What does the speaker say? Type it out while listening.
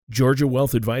Georgia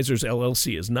Wealth Advisors,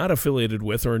 LLC is not affiliated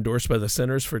with or endorsed by the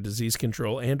Centers for Disease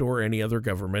Control and or any other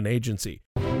government agency.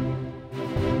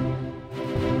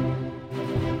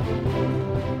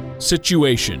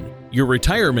 Situation: your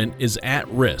retirement is at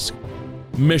risk.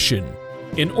 Mission: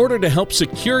 in order to help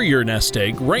secure your nest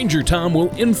egg, Ranger Tom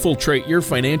will infiltrate your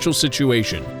financial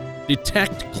situation,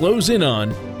 detect, close in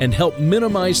on, and help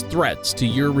minimize threats to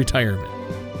your retirement.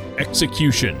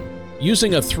 Execution: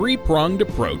 using a three-pronged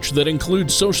approach that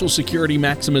includes Social Security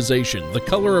maximization, the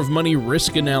color of money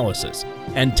risk analysis,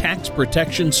 and tax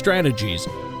protection strategies,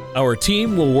 our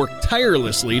team will work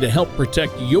tirelessly to help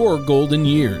protect your golden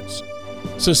years.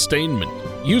 Sustainment: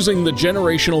 using the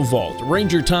Generational Vault,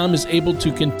 Ranger Tom is able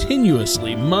to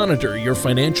continuously monitor your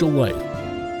financial life.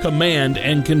 Command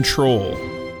and control: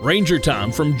 Ranger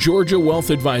Tom from Georgia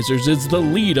Wealth Advisors is the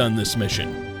lead on this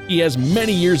mission. He has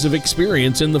many years of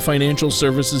experience in the financial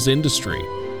services industry.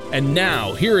 And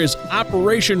now, here is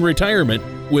Operation Retirement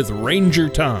with Ranger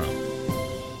Tom.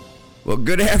 Well,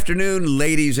 good afternoon,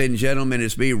 ladies and gentlemen.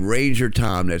 It's me, Ranger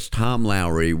Tom. That's Tom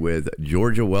Lowry with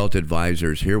Georgia Wealth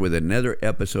Advisors, here with another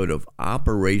episode of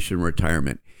Operation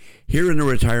Retirement. Here in the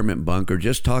Retirement Bunker,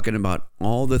 just talking about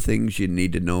all the things you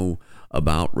need to know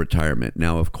about retirement.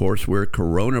 Now, of course, we're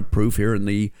corona-proof here in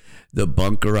the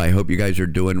bunker. I hope you guys are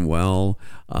doing well.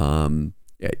 Our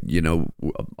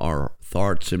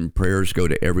thoughts and prayers go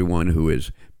to everyone who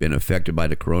has been affected by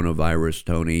the coronavirus,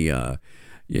 Tony.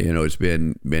 It's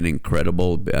been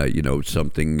incredible.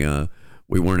 Something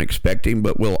we weren't expecting,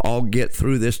 but we'll all get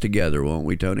through this together, won't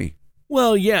we, Tony?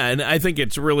 Well, yeah, and I think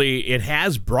it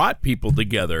has brought people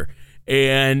together,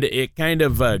 and it kind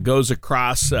of goes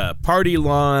across party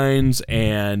lines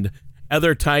and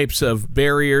other types of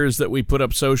barriers that we put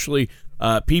up socially.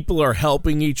 People are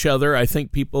helping each other. I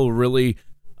think people really,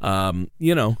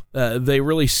 they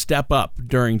really step up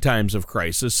during times of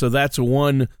crisis. So that's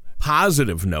one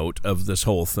positive note of this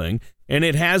whole thing. And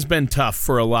it has been tough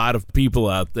for a lot of people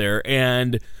out there.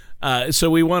 And so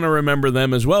we want to remember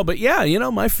them as well. But yeah,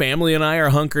 my family and I are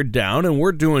hunkered down and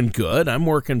we're doing good. I'm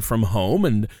working from home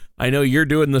and I know you're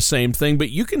doing the same thing,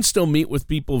 but you can still meet with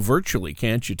people virtually,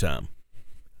 can't you, Tom?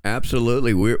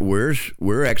 Absolutely.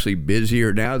 We're actually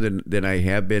busier now than I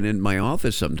have been in my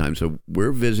office sometimes. So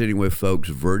we're visiting with folks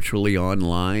virtually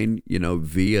online,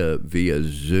 via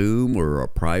Zoom or a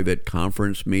private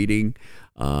conference meeting.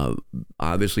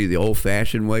 Obviously, the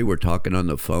old-fashioned way, we're talking on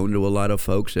the phone to a lot of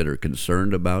folks that are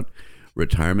concerned about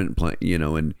retirement plan,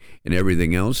 and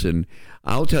everything else. And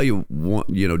I'll tell you,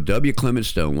 W. Clement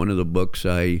Stone, one of the books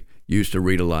I used to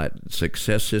read a lot,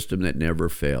 Success System That Never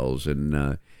Fails,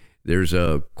 and there's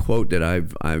a quote that I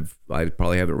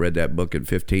probably haven't read that book in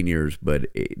 15 years, but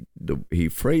he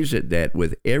phrased it that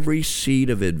with every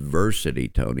seed of adversity,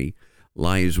 Tony,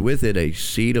 lies with it a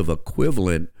seed of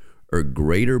equivalent or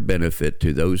greater benefit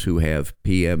to those who have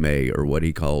PMA, or what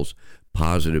he calls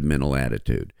positive mental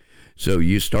attitude. So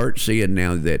you start seeing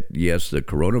now that, yes, the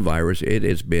coronavirus, it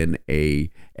has been a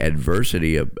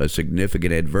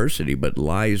significant adversity, but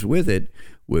lies with it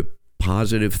with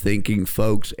positive thinking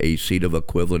folks, a seed of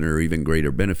equivalent or even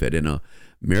greater benefit. And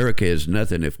America is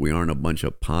nothing if we aren't a bunch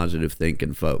of positive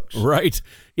thinking folks. Right.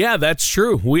 Yeah, that's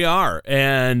true. We are.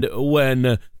 And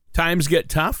when times get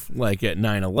tough, like at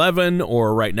 9/11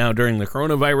 or right now during the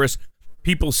coronavirus,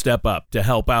 people step up to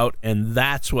help out. And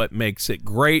that's what makes it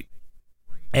great.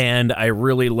 And I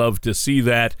really love to see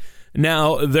that.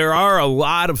 Now, there are a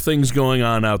lot of things going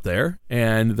on out there,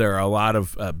 and there are a lot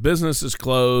of businesses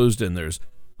closed, and there's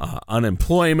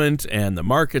unemployment, and the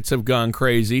markets have gone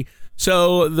crazy.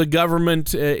 So the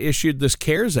government issued this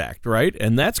CARES Act, right?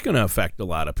 And that's going to affect a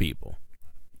lot of people.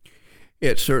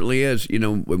 It certainly is.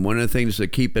 One of the things to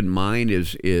keep in mind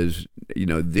is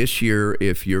this year,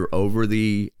 if you're over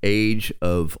the age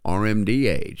of RMD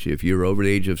age, if you're over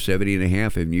the age of 70 and a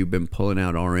half and you've been pulling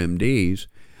out RMDs,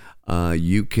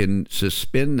 you can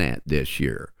suspend that this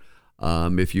year.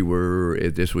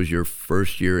 If this was your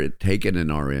first year at taking an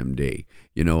RMD,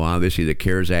 obviously the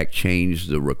CARES Act changed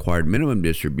the required minimum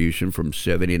distribution from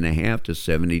 70 and a half to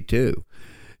 72.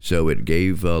 So it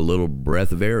gave a little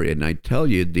breath of air. And I tell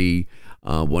you,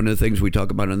 one of the things we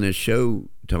talk about on this show,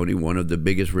 Tony, one of the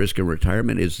biggest risks in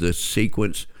retirement is the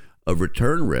sequence of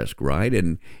return risk, right?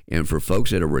 And for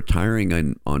folks that are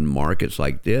retiring on markets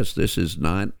like this is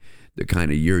not the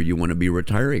kind of year you want to be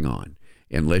retiring on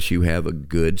unless you have a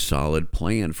good, solid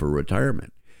plan for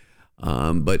retirement.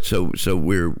 But so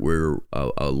we're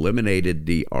eliminated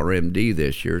the RMD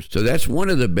this year. So that's one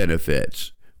of the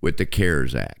benefits with the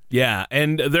CARES Act. Yeah,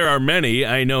 and there are many.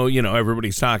 I know,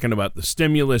 everybody's talking about the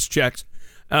stimulus checks.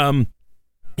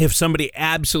 If somebody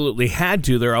absolutely had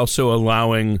to, they're also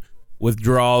allowing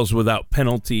withdrawals without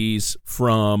penalties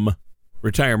from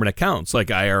retirement accounts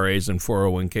like IRAs and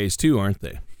 401ks too, aren't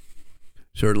they?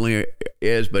 Certainly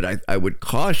is, but I would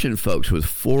caution folks with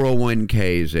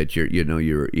 401ks that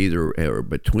you're either or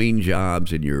between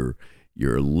jobs and you're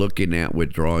looking at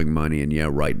withdrawing money,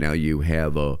 and right now you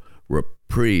have a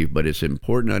reprieve, but it's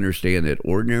important to understand that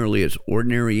ordinarily it's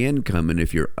ordinary income, and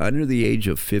if you're under the age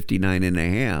of 59 and a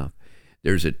half,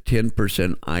 there's a 10%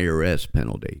 IRS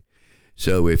penalty.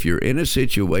 So if you're in a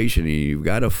situation and you've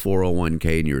got a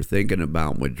 401k and you're thinking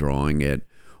about withdrawing it,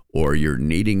 or you're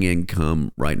needing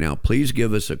income right now, please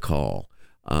give us a call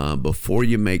before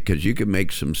you because you can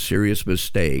make some serious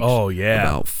mistakes. Oh yeah,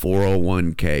 about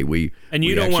 401k.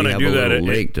 You don't want to do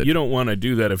that. You don't want to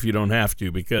do that if you don't have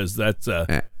to, because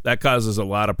that causes a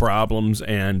lot of problems,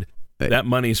 and that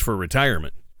money's for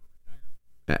retirement.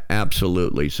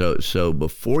 Absolutely. So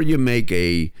before you make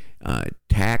a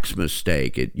tax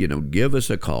mistake, give us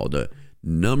a call. The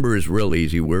number is real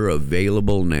easy. We're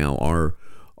available now. Our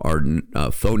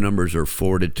phone numbers are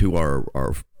forwarded to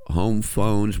our home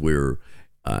phones. We're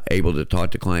able to talk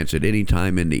to clients at any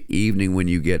time in the evening when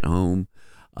you get home.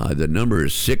 The number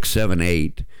is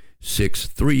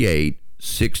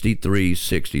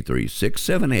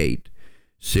 678-638-6363.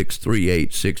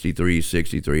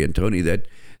 678-638-6363. And Tony,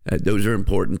 those are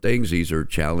important things. These are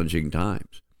challenging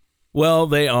times. Well,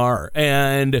 they are.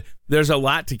 And there's a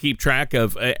lot to keep track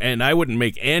of. And I wouldn't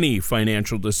make any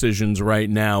financial decisions right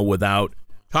now without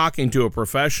talking to a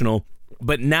professional.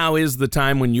 But now is the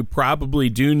time when you probably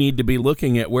do need to be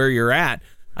looking at where you're at.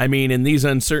 I mean, in these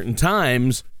uncertain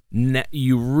times,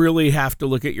 you really have to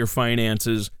look at your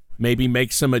finances, maybe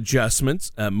make some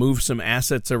adjustments, move some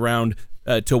assets around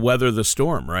to weather the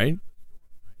storm, right?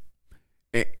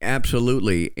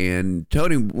 Absolutely. And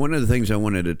Tony, one of the things I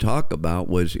wanted to talk about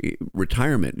was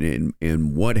retirement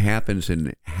and what happens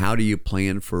and how do you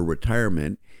plan for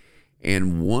retirement.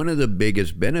 And one of the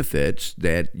biggest benefits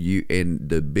and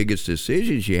the biggest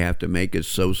decisions you have to make is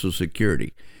Social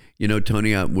Security.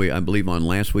 Tony, I believe on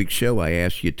last week's show, I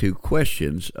asked you 2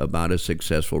 questions about a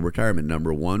successful retirement.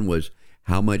 Number 1 was,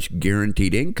 how much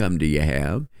guaranteed income do you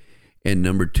have? And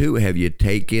number 2, have you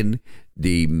taken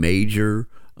the major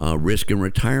risk in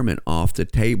retirement off the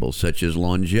table, such as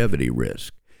longevity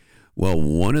risk? Well,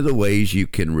 one of the ways you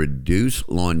can reduce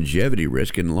longevity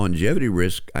risk, and longevity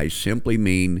risk, I simply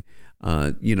mean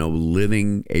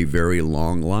living a very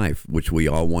long life, which we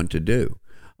all want to do.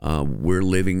 We're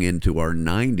living into our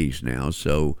 90s now,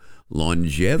 so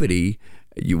longevity,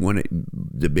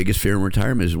 the biggest fear in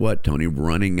retirement is what, Tony?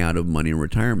 Running out of money in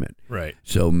retirement. Right.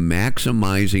 So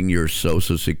maximizing your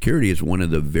Social Security is one of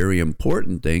the very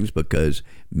important things, because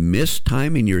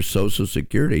mistiming your Social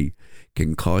Security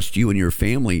can cost you and your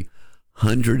family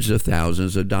hundreds of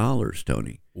thousands of dollars,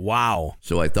 Tony. Wow.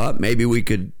 So I thought maybe we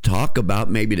could talk about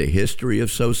maybe the history of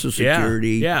Social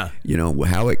Security. Yeah.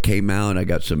 How it came out. I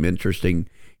got some interesting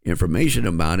information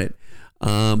about it.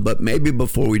 But maybe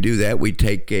before we do that, we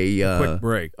take a quick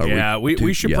break.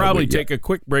 We should probably take a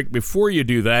quick break before you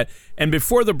do that. And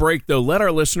before the break, though, let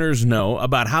our listeners know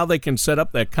about how they can set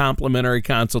up that complimentary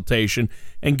consultation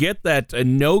and get that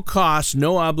no cost,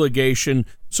 no obligation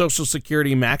Social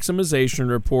Security maximization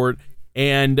report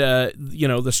and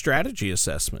the strategy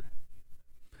assessment.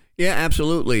 Yeah,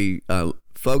 absolutely.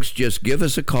 Folks, just give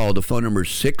us a call. The phone number is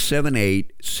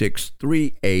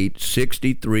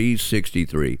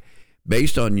 678-638-6363.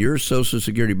 Based on your Social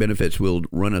Security benefits, we'll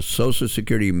run a Social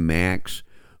Security max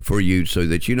for you so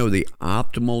that you know the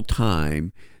optimal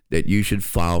time that you should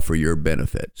file for your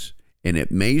benefits. And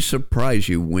it may surprise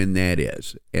you when that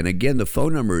is. And again, the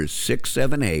phone number is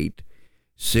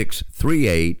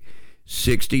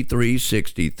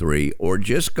 678-638-6363, or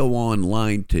just go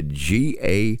online to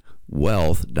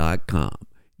gawealth.com.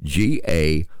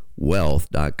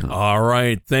 gawealth.com. All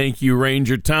right. Thank you,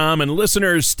 Ranger Tom. And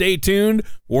listeners, stay tuned.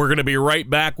 We're going to be right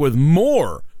back with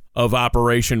more of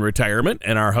Operation Retirement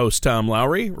and our host, Tom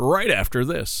Lowry, right after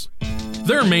this.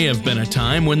 There may have been a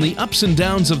time when the ups and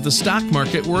downs of the stock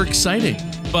market were exciting.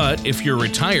 But if you're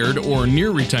retired or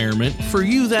near retirement, for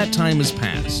you that time is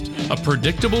past. A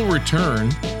predictable return,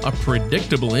 a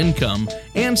predictable income,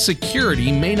 and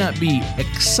security may not be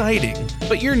exciting,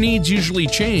 but your needs usually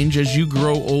change as you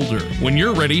grow older. When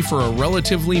you're ready for a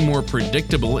relatively more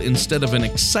predictable instead of an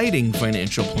exciting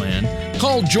financial plan,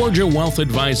 call Georgia Wealth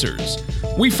Advisors.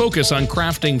 We focus on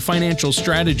crafting financial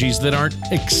strategies that aren't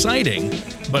exciting,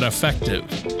 but effective.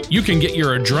 You can get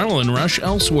your adrenaline rush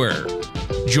elsewhere.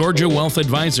 Georgia Wealth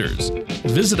Advisors.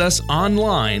 Visit us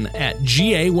online at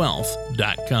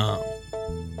gawealth.com.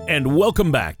 And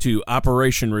welcome back to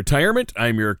Operation Retirement.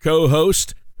 I'm your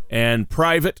co-host and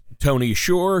private, Tony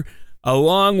Shore.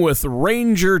 along with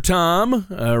Ranger Tom.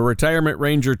 Retirement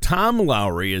Ranger Tom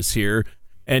Lowry is here.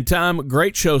 And Tom,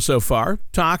 great show so far.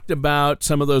 Talked about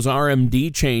some of those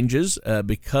RMD changes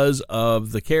because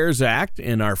of the CARES Act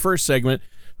in our first segment.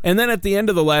 And then at the end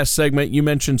of the last segment, you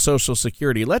mentioned Social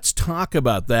Security. Let's talk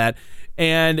about that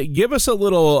and give us a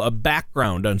little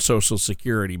background on Social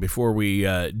Security before we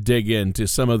dig into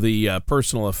some of the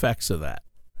personal effects of that.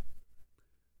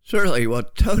 Certainly. Well,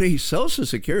 Tony, Social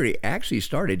Security actually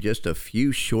started just a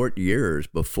few short years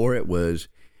before it was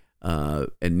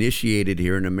initiated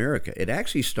here in America. It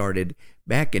actually started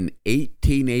back in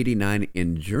 1889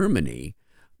 in Germany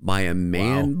by a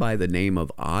man by the name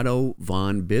of Otto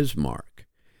von Bismarck.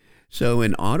 So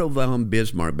in Otto von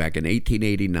Bismarck back in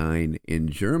 1889 in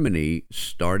Germany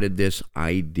started this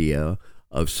idea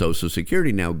of Social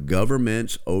Security. Now,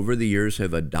 governments over the years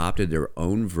have adopted their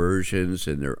own versions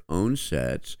and their own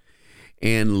sets.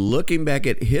 And looking back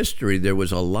at history, there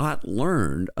was a lot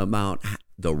learned about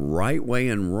the right way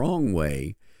and wrong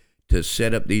way to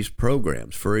set up these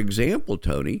programs. For example,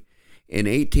 Tony, in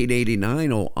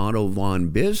 1889, Otto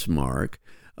von Bismarck,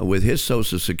 with his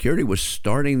Social Security, was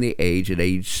starting the age at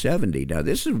age 70. Now,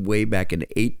 this is way back in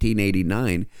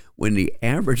 1889 when the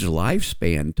average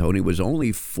lifespan, Tony, was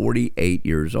only 48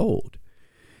 years old.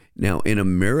 Now, in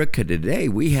America today,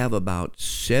 we have about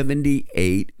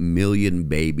 78 million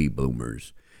baby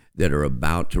boomers that are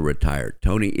about to retire.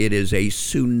 Tony, it is a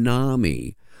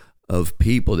tsunami of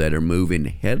people that are moving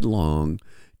headlong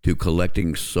to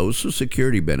collecting Social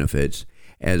Security benefits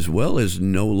as well as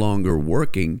no longer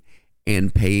working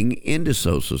and paying into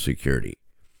Social Security.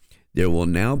 There will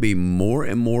now be more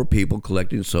and more people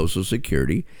collecting Social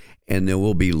Security, and there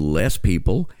will be less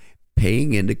people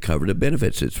paying in to cover the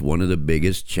benefits. It's one of the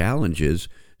biggest challenges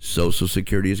Social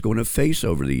Security is going to face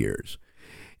over the years.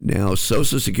 Now,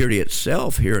 Social Security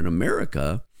itself here in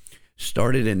America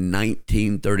started in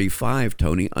 1935,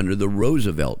 Tony, under the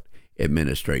Roosevelt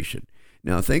administration.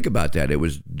 Now, think about that. It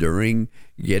was during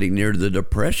getting near the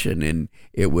Depression, and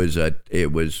it was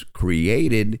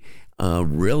created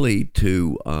really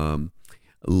to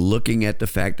looking at the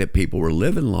fact that people were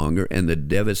living longer and the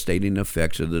devastating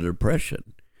effects of the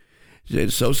Depression.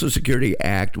 The Social Security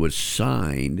Act was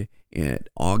signed on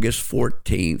August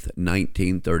 14th,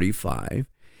 1935,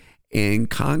 and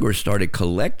Congress started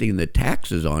collecting the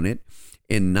taxes on it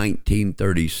in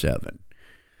 1937.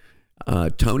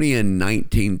 Tony, in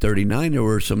 1939, there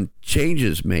were some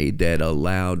changes made that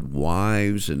allowed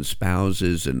wives and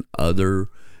spouses and other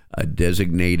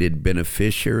designated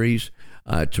beneficiaries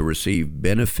to receive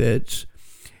benefits.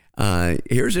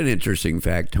 Here's an interesting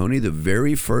fact, Tony. The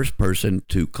very first person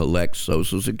to collect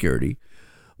Social Security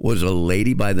was a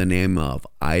lady by the name of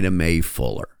Ida Mae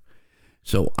Fuller.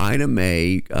 So Ida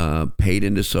Mae paid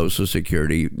into Social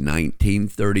Security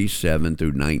 1937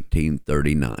 through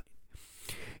 1939.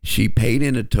 She paid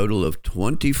in a total of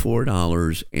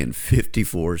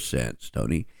 $24.54,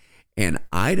 Tony. And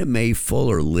Ida Mae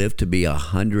Fuller lived to be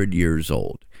 100 years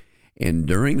old. And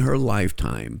during her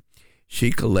lifetime, she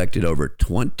collected over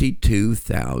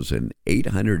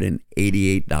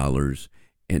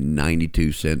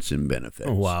 $22,888.92 in benefits.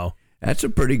 Oh, wow. That's a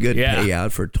pretty good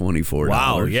payout for $24.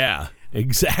 Wow, yeah,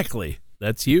 exactly.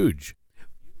 That's huge.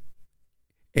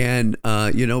 And,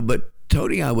 but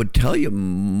Tony, I would tell you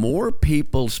more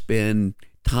people spend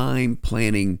time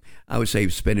planning, I would say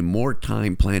spending more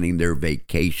time planning their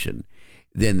vacation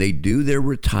than they do their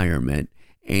retirement,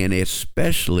 and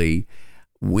especially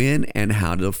when and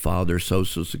how to file their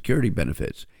Social Security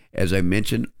benefits. As I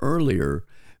mentioned earlier,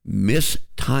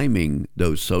 mistiming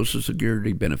those Social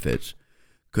Security benefits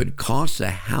could cost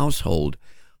the household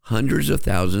hundreds of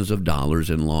thousands of dollars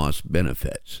in lost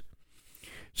benefits.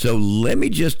 So let me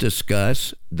just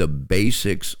discuss the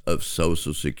basics of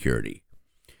Social Security.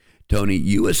 Tony,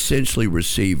 you essentially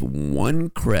receive one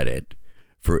credit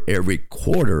for every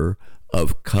quarter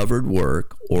of covered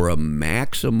work, or a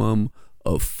maximum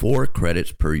of 4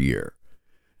 credits per year.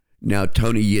 Now,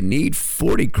 Tony, you need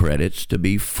 40 credits to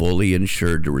be fully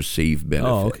insured to receive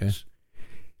benefits. Oh, okay.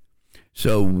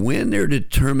 So when they're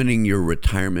determining your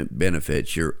retirement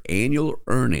benefits, your annual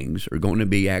earnings are going to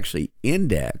be actually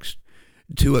indexed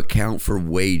to account for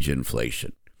wage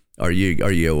inflation. Are you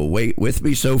with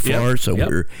me so far? Yep. So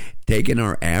we're taking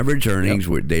our average earnings,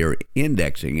 where they are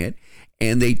indexing it,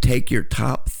 and they take your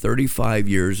top 35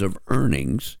 years of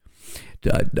earnings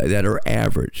that are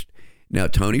averaged. Now,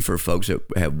 Tony, for folks that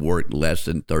have worked less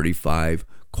than 35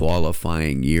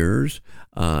 qualifying years,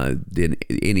 then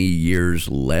any years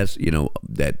less,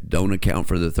 that don't account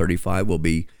for the 35 will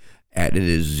be added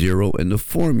as zero in the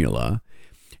formula.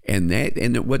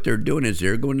 And what they're doing is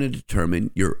they're going to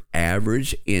determine your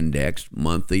average indexed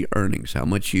monthly earnings, how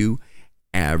much you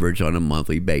average on a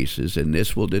monthly basis, and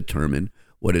this will determine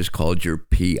what is called your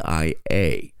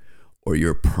PIA, or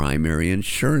your primary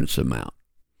insurance amount.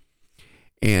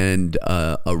 And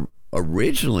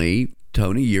originally,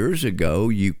 Tony, years ago,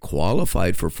 you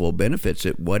qualified for full benefits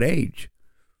at what age?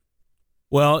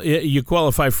 Well, you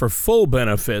qualify for full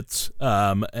benefits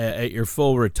at your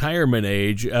full retirement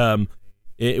age,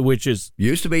 which is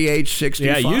used to be age 65.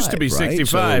 Yeah, it used to be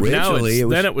 65. So now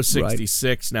it was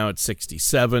 66. Right. Now it's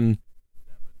 67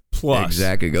 plus.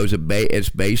 Exactly. It's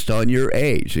based on your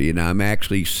age. I'm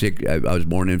actually I was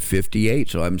born in 58,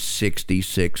 so I'm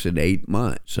 66 and 8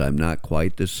 months. I'm not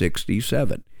quite the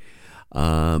 67.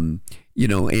 And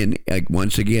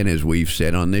once again, as we've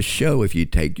said on this show, if you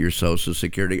take your Social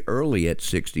Security early at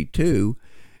 62,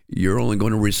 you're only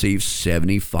going to receive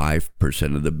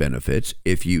 75% of the benefits.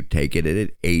 If you take it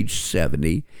at age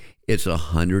 70, it's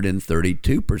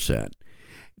 132%.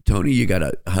 Tony, you got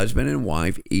a husband and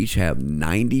wife, each have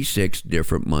 96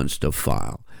 different months to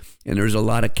file. And there's a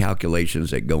lot of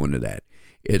calculations that go into that.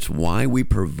 It's why we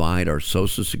provide our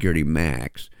Social Security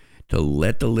Max to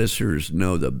let the listeners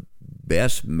know the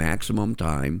best maximum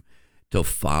time to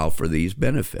file for these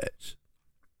benefits.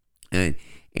 And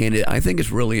I think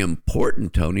it's really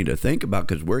important, Tony, to think about,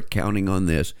 because we're counting on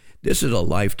this. This is a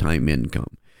lifetime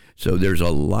income. So there's a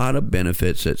lot of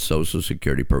benefits that Social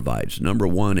Security provides. Number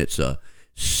one, it's a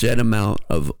set amount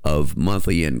of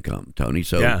monthly income, Tony.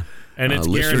 So yeah, and it's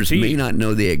listeners guaranteed. may not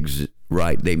know they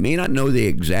may not know the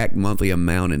exact monthly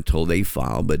amount until they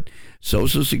file, but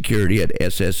Social Security at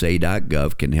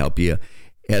SSA.gov can help you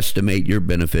estimate your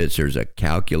benefits. There's a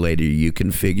calculator you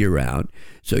can figure out.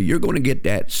 So you're going to get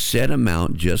that set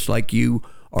amount just like you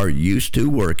are used to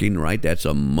working, right? That's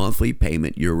a monthly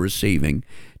payment you're receiving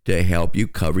to help you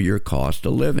cover your cost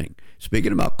of living.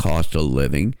 Speaking about cost of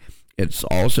living, it's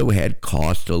also had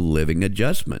cost of living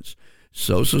adjustments.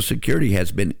 Social Security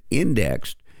has been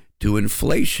indexed to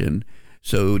inflation,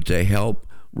 so to help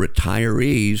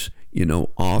retirees,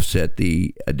 offset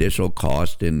the additional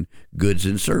cost in goods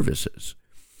and services.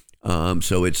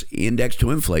 So it's indexed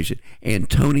to inflation. And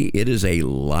Tony, it is a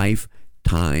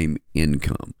lifetime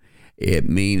income. It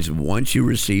means once you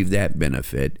receive that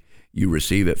benefit, you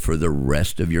receive it for the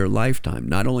rest of your lifetime.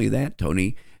 Not only that,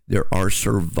 Tony, there are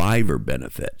survivor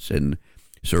benefits. And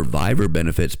survivor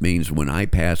benefits means when I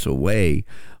pass away,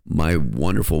 my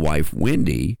wonderful wife,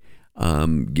 Wendy,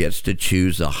 gets to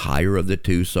choose the higher of the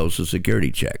two Social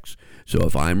Security checks. So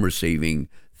if I'm receiving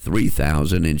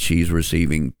 $3,000 and she's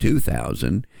receiving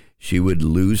 $2,000, she would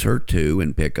lose her 2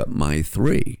 and pick up my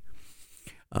 3.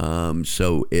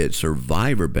 So it's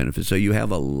survivor benefits. So you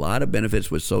have a lot of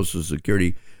benefits with Social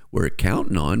Security we're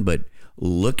counting on, but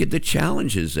look at the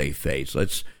challenges they face.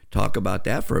 Let's talk about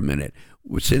that for a minute.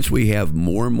 Since we have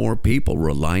more and more people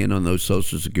relying on those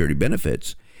Social Security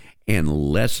benefits and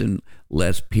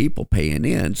less people paying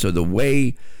in, so the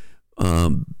way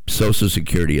Social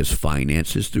Security is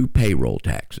financed is through payroll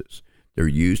taxes. They're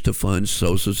used to fund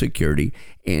Social Security,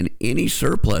 and any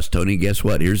surplus, Tony, guess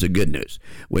what? Here's the good news.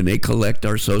 When they collect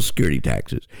our Social Security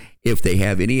taxes, if they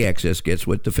have any excess, guess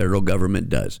what the federal government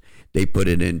does? They put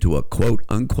it into a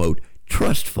quote-unquote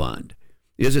trust fund.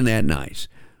 Isn't that nice?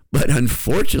 But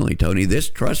unfortunately, Tony, this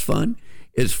trust fund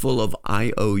is full of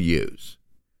IOUs.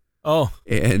 Oh.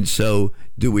 And so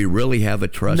do we really have a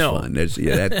trust fund? That's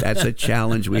a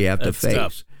challenge we have to face.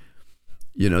 Tough.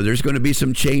 There's going to be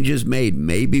some changes made.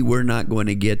 Maybe we're not going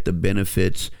to get the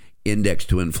benefits indexed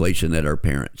to inflation that our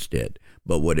parents did.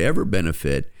 But whatever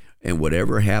benefit and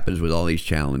whatever happens with all these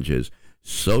challenges,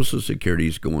 Social Security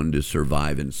is going to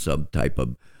survive in some type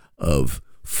of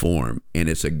form. And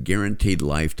it's a guaranteed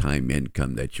lifetime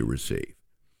income that you receive.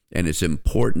 And it's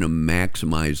important to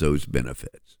maximize those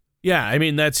benefits. Yeah, I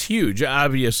mean, that's huge,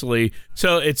 obviously.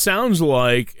 So it sounds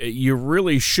like you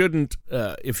really shouldn't,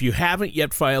 if you haven't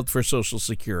yet filed for Social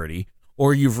Security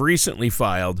or you've recently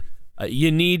filed,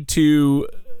 you need to,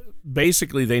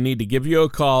 basically, they need to give you a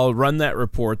call, run that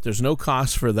report. There's no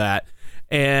cost for that,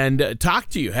 and talk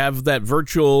to you, have that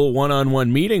virtual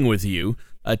one-on-one meeting with you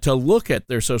to look at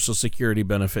their Social Security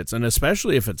benefits. And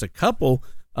especially if it's a couple,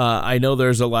 I know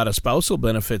there's a lot of spousal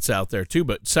benefits out there too,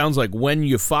 but it sounds like when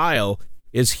you file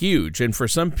is huge. And for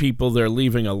some people, they're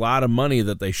leaving a lot of money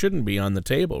that they shouldn't be on the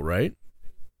table, right?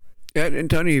 And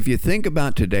Tony, if you think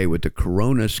about today with the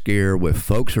corona scare, with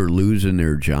folks are losing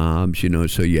their jobs,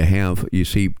 so you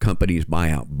see companies buy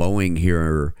out. Boeing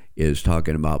here is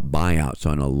talking about buyouts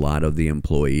on a lot of the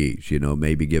employees,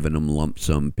 maybe giving them lump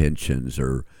sum pensions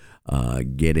or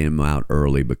getting them out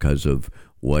early because of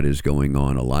what is going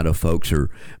on. A lot of folks are,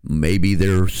 maybe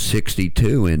they're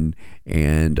 62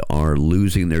 and are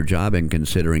losing their job and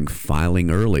considering filing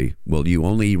early. Well, you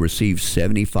only receive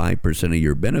 75% of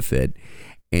your benefit,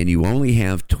 and you only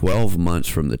have 12 months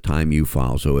from the time you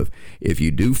file. So if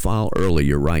you do file early,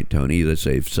 you're right, Tony. Let's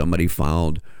say if somebody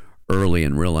filed early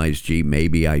and realized, gee,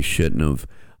 maybe I shouldn't have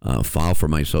filed for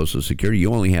my Social Security,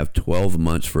 you only have 12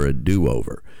 months for a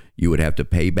do-over. You would have to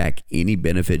pay back any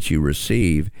benefits you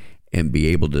receive and be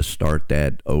able to start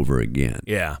that over again.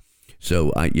 Yeah.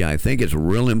 So, I think it's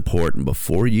real important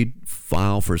before you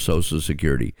file for Social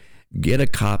Security, get a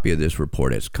copy of this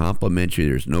report. It's complimentary.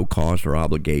 There's no cost or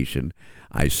obligation.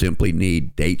 I simply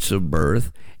need dates of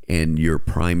birth and your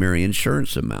primary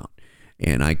insurance amount.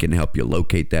 And I can help you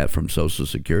locate that from Social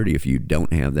Security if you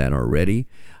don't have that already.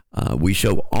 We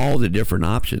show all the different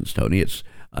options, Tony. It's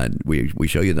we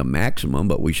show you the maximum,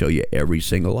 but we show you every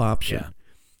single option. Yeah.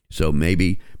 So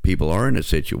maybe people are in a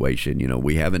situation,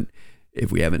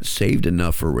 if we haven't saved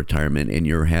enough for retirement and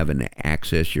you're having to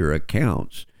access your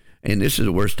accounts. And this is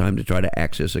the worst time to try to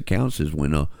access accounts is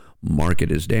when a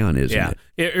market is down, isn't it?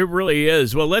 Yeah, it really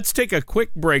is. Well, let's take a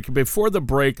quick break. Before the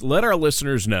break, let our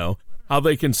listeners know how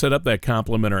they can set up that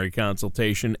complimentary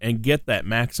consultation and get that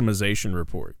maximization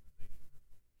report.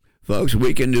 Folks,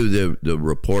 we can do the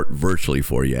report virtually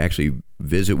for you. Actually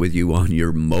visit with you on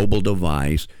your mobile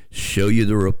device, show you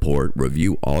the report,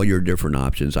 review all your different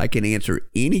options. I can answer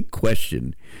any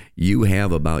question you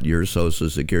have about your Social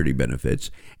Security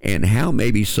benefits and how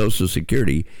maybe Social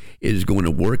Security is going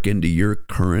to work into your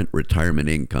current retirement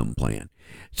income plan.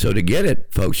 So to get it,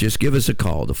 folks, just give us a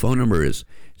call. The phone number is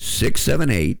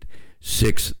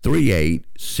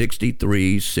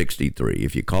 678-638-6363.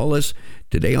 If you call us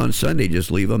today on Sunday, just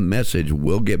leave a message.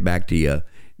 We'll get back to you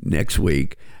next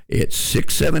week. It's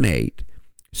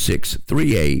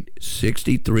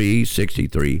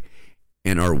 678-638-6363.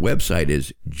 And our website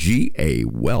is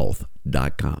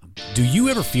gawealth.com. Do you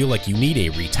ever feel like you need a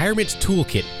retirement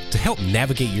toolkit to help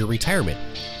navigate your retirement?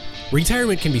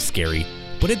 Retirement can be scary,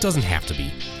 but it doesn't have to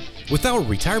be. With our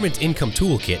Retirement Income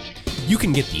Toolkit, you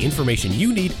can get the information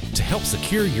you need to help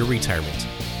secure your retirement.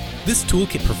 This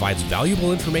toolkit provides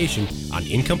valuable information on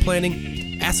income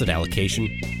planning, asset allocation,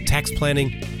 tax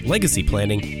planning, legacy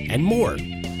planning, and more.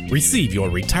 Receive your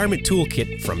Retirement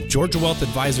Toolkit from Georgia Wealth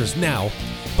Advisors now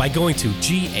by going to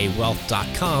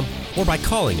gawealth.com or by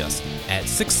calling us at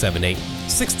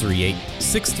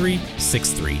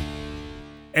 678-638-6363.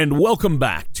 And welcome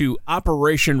back to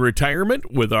Operation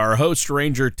Retirement with our host,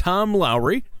 Ranger Tom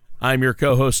Lowry. I'm your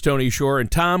co-host, Tony Shore.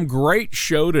 And Tom, great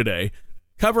show today.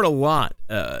 Covered a lot.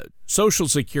 Social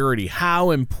Security,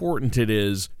 how important it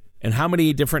is, and how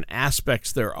many different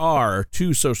aspects there are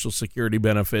to Social Security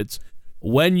benefits.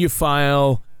 When you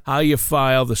file, how you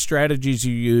file, the strategies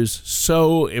you use,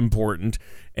 so important.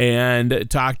 And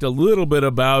talked a little bit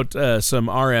about some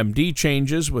RMD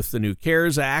changes with the new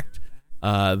CARES Act,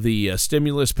 the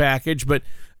stimulus package. But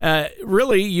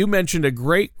really, you mentioned a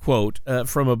great quote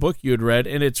from a book you had read,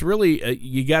 and it's really,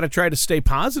 you got to try to stay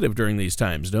positive during these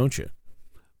times, don't you?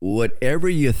 Whatever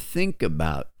you think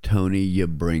about, Tony, you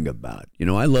bring about.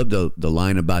 I love the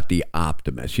line about the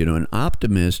optimist. An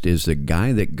optimist is the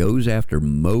guy that goes after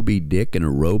Moby Dick in a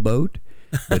rowboat,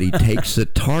 but he takes the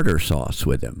tartar sauce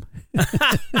with him.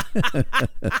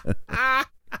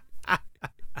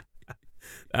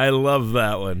 I love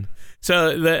that one. So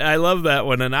I love that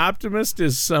one. An optimist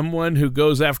is someone who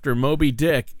goes after Moby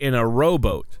Dick in a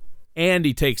rowboat, and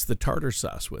he takes the tartar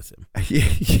sauce with him.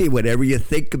 Yeah, whatever you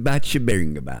think about, you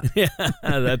bring about. Yeah,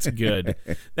 that's good.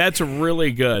 That's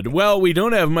really good. Well, we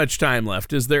don't have much time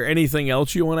left. Is there anything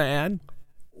else you want to add?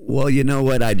 Well, you know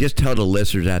what? I just tell the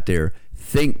listeners out there,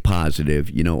 think positive.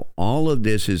 All of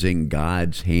this is in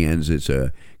God's hands. It's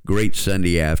a great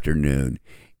Sunday afternoon.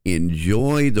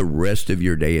 Enjoy the rest of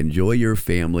your day. Enjoy your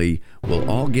family. We'll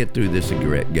all get through this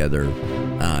together,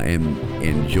 and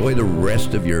enjoy the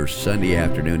rest of your Sunday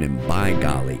afternoon. And by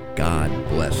golly, God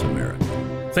bless America.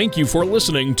 Thank you for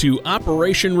listening to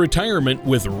Operation Retirement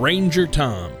with Ranger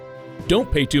Tom.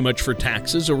 Don't pay too much for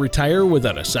taxes or retire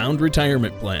without a sound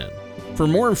retirement plan. For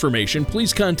more information,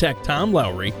 please contact Tom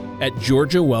Lowry at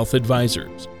Georgia Wealth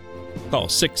Advisors. Call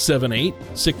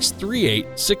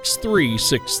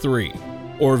 678-638-6363.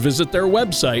 Or visit their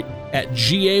website at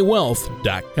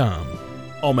gawealth.com.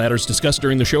 All matters discussed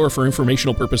during the show are for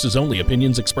informational purposes only.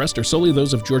 Opinions expressed are solely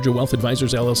those of Georgia Wealth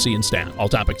Advisors LLC and staff. All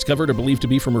topics covered are believed to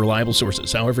be from reliable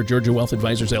sources. However, Georgia Wealth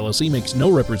Advisors LLC makes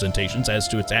no representations as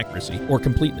to its accuracy or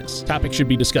completeness. Topics should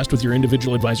be discussed with your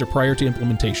individual advisor prior to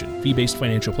implementation. Fee-based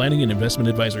financial planning and investment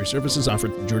advisory services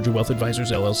offered through Georgia Wealth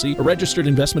Advisors LLC, a registered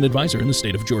investment advisor in the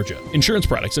state of Georgia. Insurance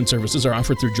products and services are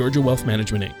offered through Georgia Wealth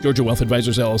Management Inc. Georgia Wealth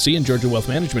Advisors LLC and Georgia Wealth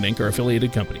Management Inc. are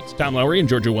affiliated companies. Tom Lowry and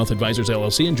Georgia Wealth Advisors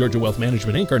LLC and Georgia Wealth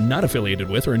Management Inc. are not affiliated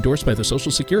with or endorsed by the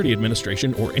Social Security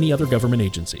Administration or any other government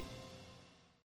agency.